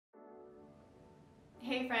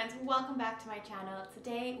Hey friends, welcome back to my channel.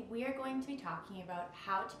 Today we are going to be talking about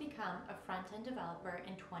how to become a front-end developer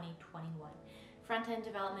in 2021. Front-end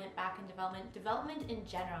development, back-end development, development in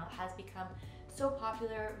general has become so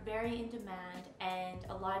popular, very in demand, and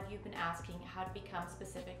a lot of you have been asking how to become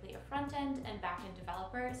specifically a front-end and back-end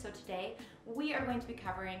developer. So today we are going to be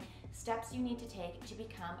covering steps you need to take to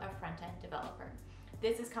become a front-end developer.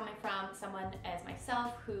 This is coming from someone as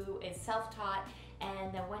myself who is self-taught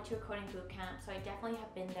and then went to a coding bootcamp, so I definitely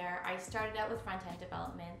have been there. I started out with front-end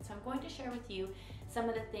development, so I'm going to share with you some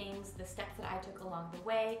of the things, the steps that I took along the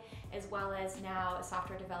way, as well as now a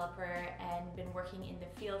software developer and been working in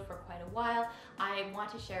the field for quite a while. I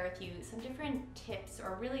want to share with you some different tips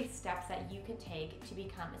or really steps that you can take to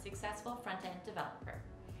become a successful front-end developer.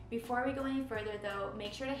 Before we go any further though,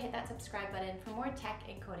 make sure to hit that subscribe button for more tech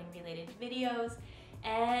and coding related videos.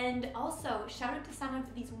 And also, shout out to some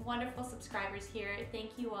of these wonderful subscribers here.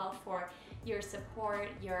 Thank you all for your support,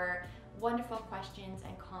 your wonderful questions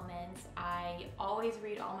and comments. I always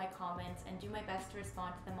read all my comments and do my best to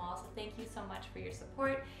respond to them all, so thank you so much for your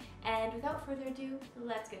support. And without further ado,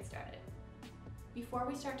 let's get started. Before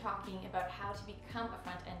we start talking about how to become a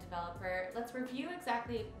front-end developer, let's review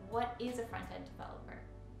exactly what is a front-end developer.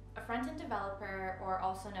 A front-end developer, or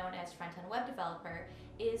also known as front-end web developer,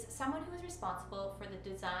 is someone who is responsible for the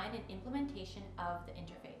design and implementation of the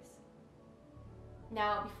interface.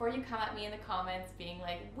 Now, before you come at me in the comments being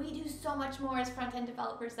like, we do so much more as front-end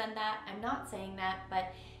developers than that, I'm not saying that,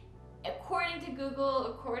 but according to Google,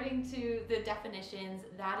 according to the definitions,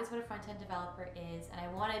 that is what a front-end developer is, and I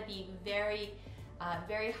want to be very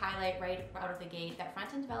highlight right out of the gate that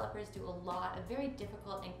front-end developers do a lot of very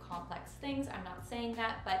difficult and complex things. I'm not saying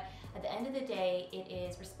that, but at the end of the day, it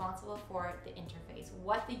is responsible for the interface,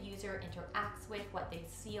 what the user interacts with, what they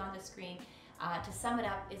see on the screen. To sum it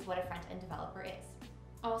up is what a front-end developer is.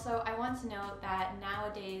 Also, I want to note that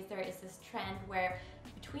nowadays there is this trend where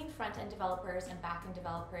between front-end developers and back-end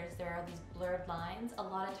developers, there are these blurred lines. A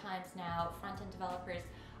lot of times now, front-end developers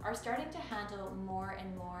are starting to handle more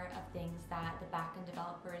and more of things that the back-end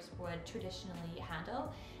developers would traditionally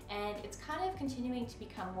handle. And it's kind of continuing to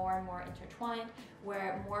become more and more intertwined,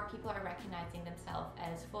 where more people are recognizing themselves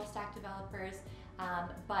as full-stack developers.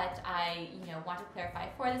 But I want to clarify,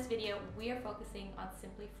 for this video, we are focusing on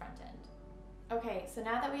simply front-end. Okay, so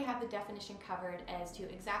now that we have the definition covered as to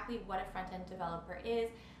exactly what a front-end developer is,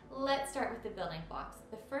 let's start with the building blocks.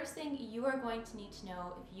 The first thing you are going to need to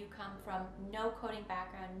know if you come from no coding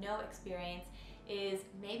background, no experience, is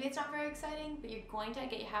maybe it's not very exciting, but you're going to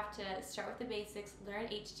have to start with the basics, learn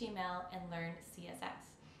HTML and learn CSS.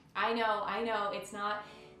 I know, it's not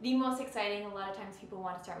the most exciting. A lot of times people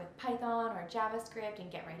want to start with Python or JavaScript and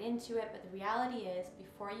get right into it, but the reality is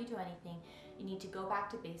before you do anything, you need to go back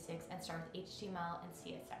to basics and start with HTML and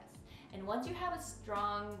CSS. And once you have a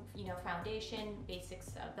strong, foundation, basics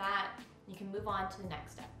of that, you can move on to the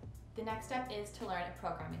next step. The next step is to learn a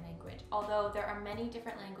programming language. Although there are many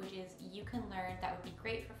different languages you can learn that would be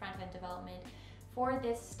great for front-end development, for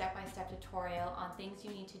this step-by-step tutorial on things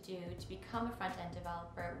you need to do to become a front-end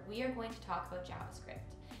developer, we are going to talk about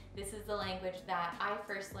JavaScript. This is the language that I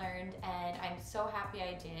first learned, and I'm so happy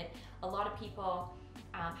I did. A lot of people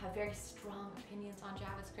have very strong opinions on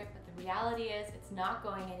JavaScript, but the reality is it's not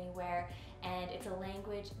going anywhere, and it's a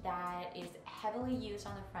language that is heavily used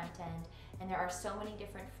on the front end, and there are so many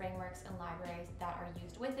different frameworks and libraries that are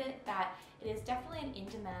used with it that it is definitely an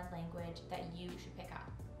in-demand language that you should pick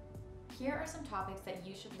up. Here are some topics that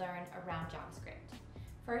you should learn around JavaScript.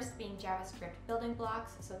 First being JavaScript building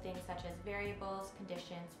blocks, so things such as variables,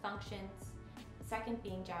 conditions, functions. Second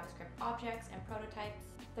being JavaScript objects and prototypes.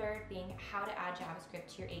 Third being how to add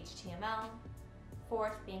JavaScript to your HTML.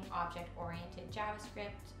 Fourth being object-oriented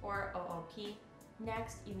JavaScript, or OOP.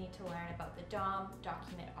 Next, you need to learn about the DOM,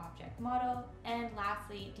 document object model. And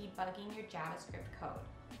lastly, debugging your JavaScript code.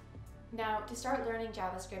 Now, to start learning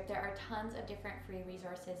JavaScript, there are tons of different free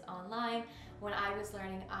resources online. When I was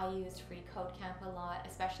learning, I used Free Code Camp a lot,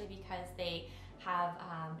 especially because they have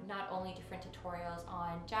not only different tutorials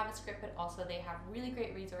on JavaScript, but also they have really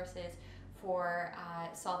great resources for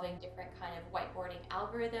solving different kind of whiteboarding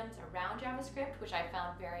algorithms around JavaScript, which I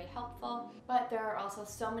found very helpful. But there are also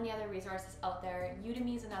so many other resources out there.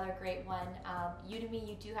 Udemy is another great one. Udemy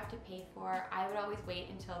you do have to pay for. I would always wait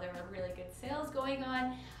until there were really good sales going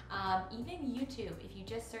on. Even YouTube, if you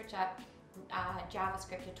just search up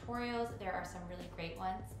JavaScript tutorials, there are some really great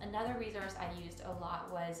ones. Another resource I used a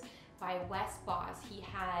lot was by Wes Boss. He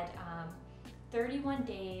had 31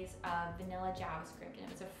 days of vanilla JavaScript, and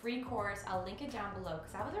it was a free course. I'll link it down below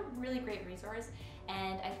because that was a really great resource,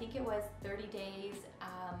 and I think it was 30 days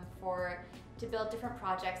to build different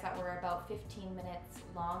projects that were about 15 minutes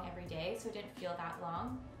long every day, so it didn't feel that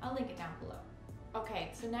long. I'll link it down below.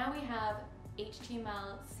 Okay, so now we have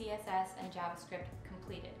HTML, CSS, and JavaScript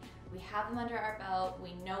completed. We have them under our belt,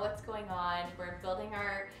 we know what's going on, we're building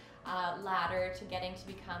our ladder to getting to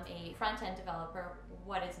become a front-end developer.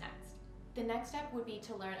 What is next? The next step would be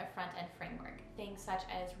to learn a front-end framework. Things such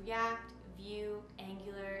as React, Vue,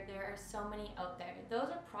 Angular, there are so many out there.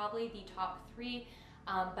 Those are probably the top 3,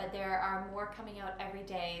 but there are more coming out every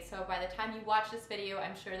day. So by the time you watch this video,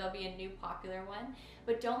 I'm sure there'll be a new popular one.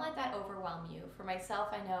 But don't let that overwhelm you. For myself,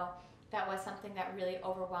 I know that was something that really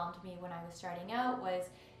overwhelmed me when I was starting out. Was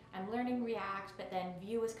I'm learning React, but then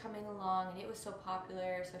Vue was coming along and it was so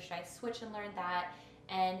popular, so should I switch and learn that?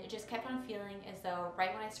 And it just kept on feeling as though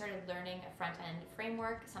right when I started learning a front-end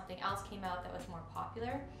framework, something else came out that was more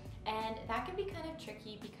popular. And that can be kind of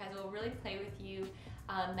tricky because it will really play with you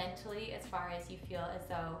mentally, as far as you feel as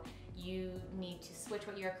though you need to switch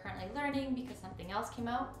what you're currently learning because something else came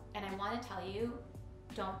out. And I want to tell you,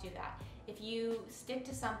 don't do that. If you stick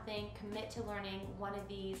to something, commit to learning one of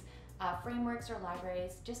these frameworks or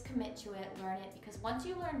libraries, just commit to it, learn it, because once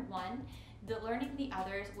you learn one, learning the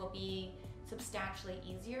others will be substantially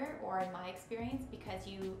easier, or in my experience, because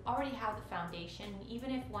you already have the foundation.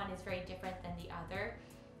 Even if one is very different than the other,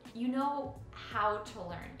 you know how to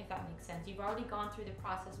learn, if that makes sense. You've already gone through the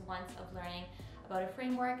process once of learning about a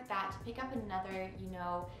framework, that to pick up another, you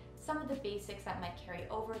know some of the basics that might carry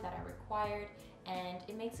over that are required, and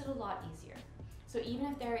it makes it a lot easier. So even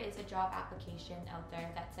if there is a job application out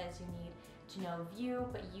there that says you need to know Vue,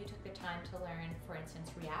 but you took the time to learn, for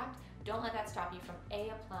instance, React, don't let that stop you from A,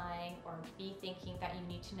 applying, or B, thinking that you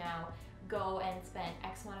need to now go and spend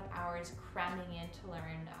X amount of hours cramming in to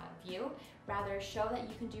learn Vue. Rather, show that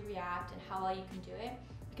you can do React and how well you can do it,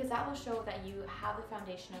 because that will show that you have the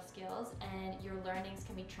foundational skills and your learnings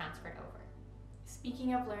can be transferred over.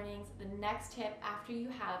 Speaking of learnings, the next tip after you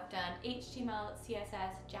have done HTML,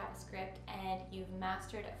 CSS, JavaScript, and you've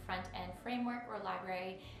mastered a front-end framework or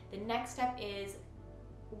library, the next step is,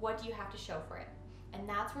 what do you have to show for it? And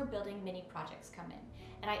that's where building mini projects come in.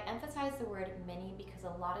 And I emphasize the word mini because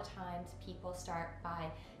a lot of times people start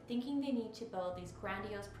by thinking they need to build these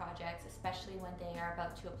grandiose projects, especially when they are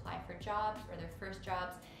about to apply for jobs or their first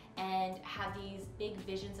jobs, and have these big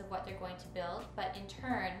visions of what they're going to build, but in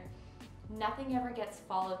turn, nothing ever gets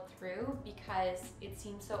followed through because it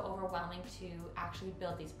seems so overwhelming to actually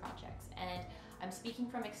build these projects. And I'm speaking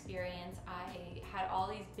from experience. I had all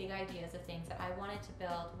these big ideas of things that I wanted to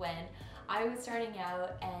build when I was starting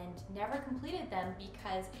out and never completed them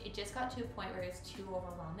because it just got to a point where it was too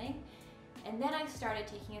overwhelming. And then I started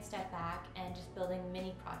taking a step back and just building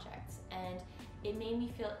mini projects, and it made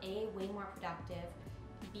me feel A, way more productive,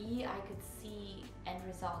 B, I could see end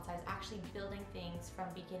results. I was actually building things from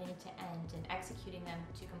beginning to end and executing them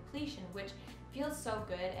to completion, which feels so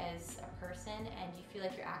good as a person, and you feel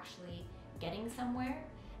like you're actually getting somewhere.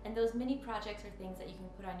 And those mini projects are things that you can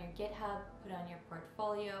put on your GitHub, put on your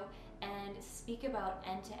portfolio, and speak about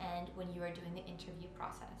end to end when you are doing the interview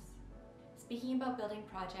process. Speaking about building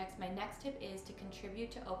projects, my next tip is to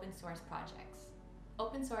contribute to open source projects.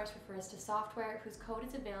 Open source refers to software whose code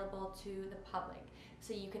is available to the public.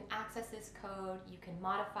 So you can access this code, you can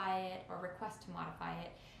modify it or request to modify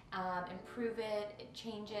it, improve it,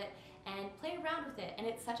 change it, and play around with it. And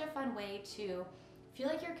it's such a fun way to feel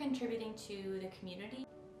like you're contributing to the community.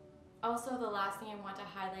 Also, the last thing I want to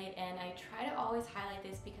highlight, and I try to always highlight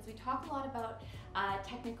this because we talk a lot about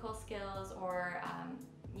technical skills or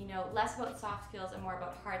less about soft skills and more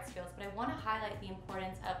about hard skills, but I want to highlight the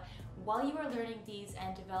importance of, while you are learning these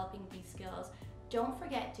and developing these skills, don't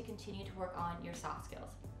forget to continue to work on your soft skills.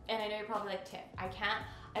 And I know you're probably like, Tiff, I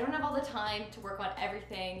don't have all the time to work on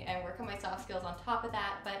everything and work on my soft skills on top of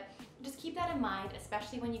that, but just keep that in mind,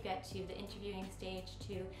 especially when you get to the interviewing stage,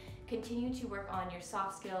 to continue to work on your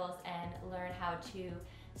soft skills and learn how to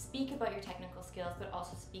speak about your technical skills, but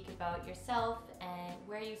also speak about yourself and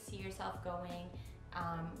where you see yourself going,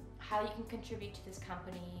 how you can contribute to this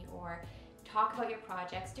company, or talk about your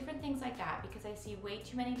projects, different things like that, because I see way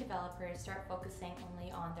too many developers start focusing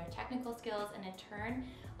only on their technical skills and in turn,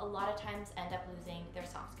 a lot of times end up losing their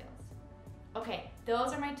soft skills. Okay,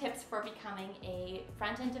 those are my tips for becoming a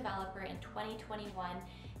front-end developer in 2021.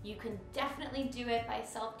 You can definitely do it by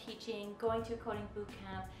self-teaching, going to a coding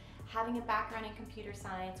bootcamp, having a background in computer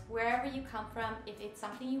science, wherever you come from. If it's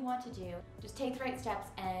something you want to do, just take the right steps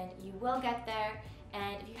and you will get there.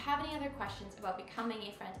 And if you have any other questions about becoming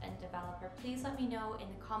a front-end developer, please let me know in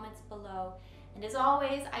the comments below. And as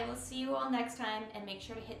always, I will see you all next time, and make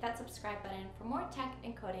sure to hit that subscribe button for more tech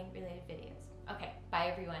and coding related videos. Okay, bye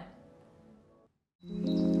everyone.